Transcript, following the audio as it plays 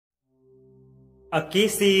A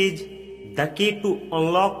kiss is the key to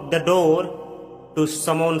unlock the door to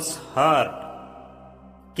someone's heart.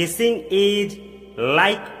 Kissing is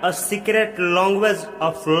like a secret language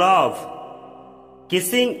of love.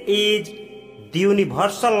 Kissing is the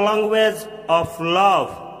universal language of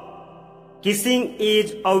love. Kissing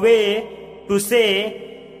is a way to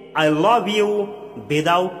say, I love you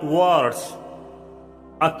without words.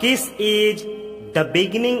 A kiss is the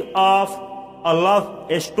beginning of a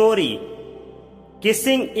love story.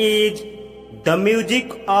 Kissing is the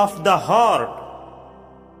music of the heart.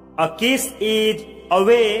 A kiss is a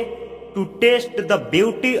way to taste the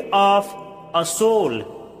beauty of a soul.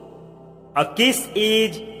 A kiss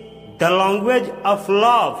is the language of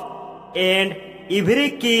love, and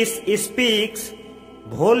every kiss speaks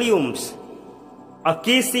volumes. A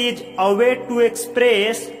kiss is a way to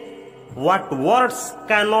express what words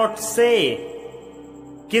cannot say.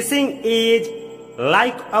 Kissing is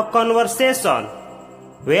like a conversation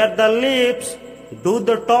where the lips do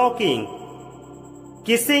the talking.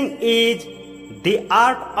 Kissing is the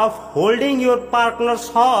art of holding your partner's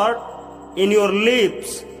heart in your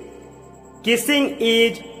lips. Kissing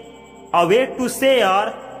is a way to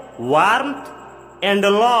share warmth and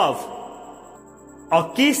love.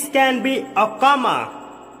 A kiss can be a comma,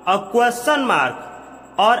 a question mark,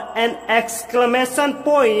 or an exclamation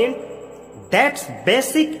point. That's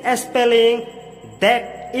basic spelling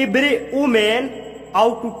that every woman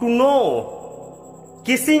ought to know.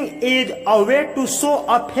 Kissing is a way to show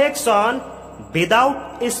affection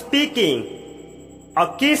without speaking.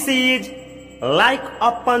 A kiss is like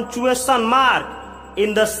a punctuation mark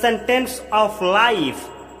in the sentence of life.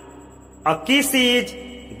 A kiss is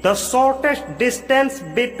the shortest distance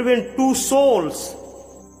between two souls.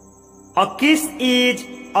 A kiss is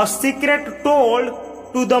a secret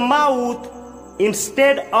told to the mouth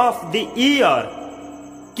instead of the ear.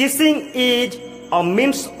 Kissing is a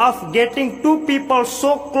means of getting two people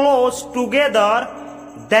so close together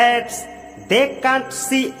that they can't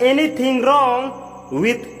see anything wrong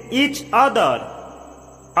with each other.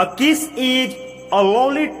 A kiss is a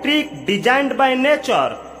lovely trick designed by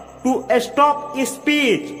nature to stop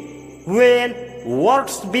speech when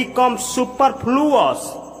words become superfluous.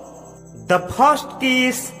 The first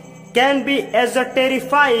kiss can be as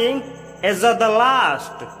terrifying as the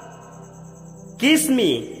last. Kiss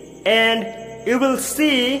me and you will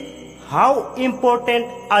see how important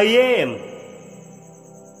I am.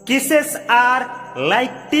 Kisses are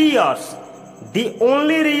like tears. The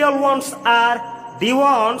only real ones are the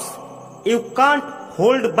ones you can't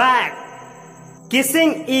hold back.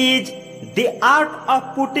 Kissing is the art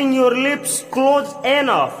of putting your lips close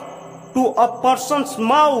enough to a person's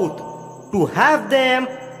mouth to have them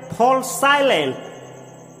fall silent.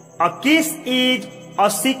 A kiss is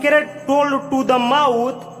a secret told to the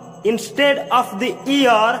mouth instead of the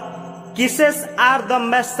ear. Kisses are the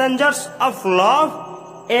messengers of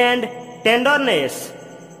love and tenderness.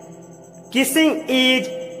 Kissing is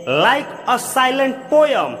like a silent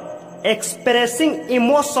poem expressing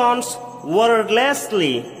emotions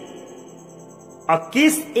wordlessly. A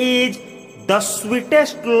kiss is the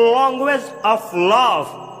sweetest language of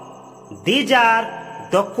love. These are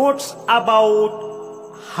the quotes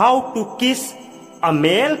about how to kiss a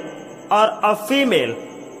male or a female.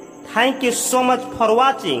 Thank you so much for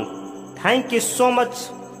watching. Thank you so much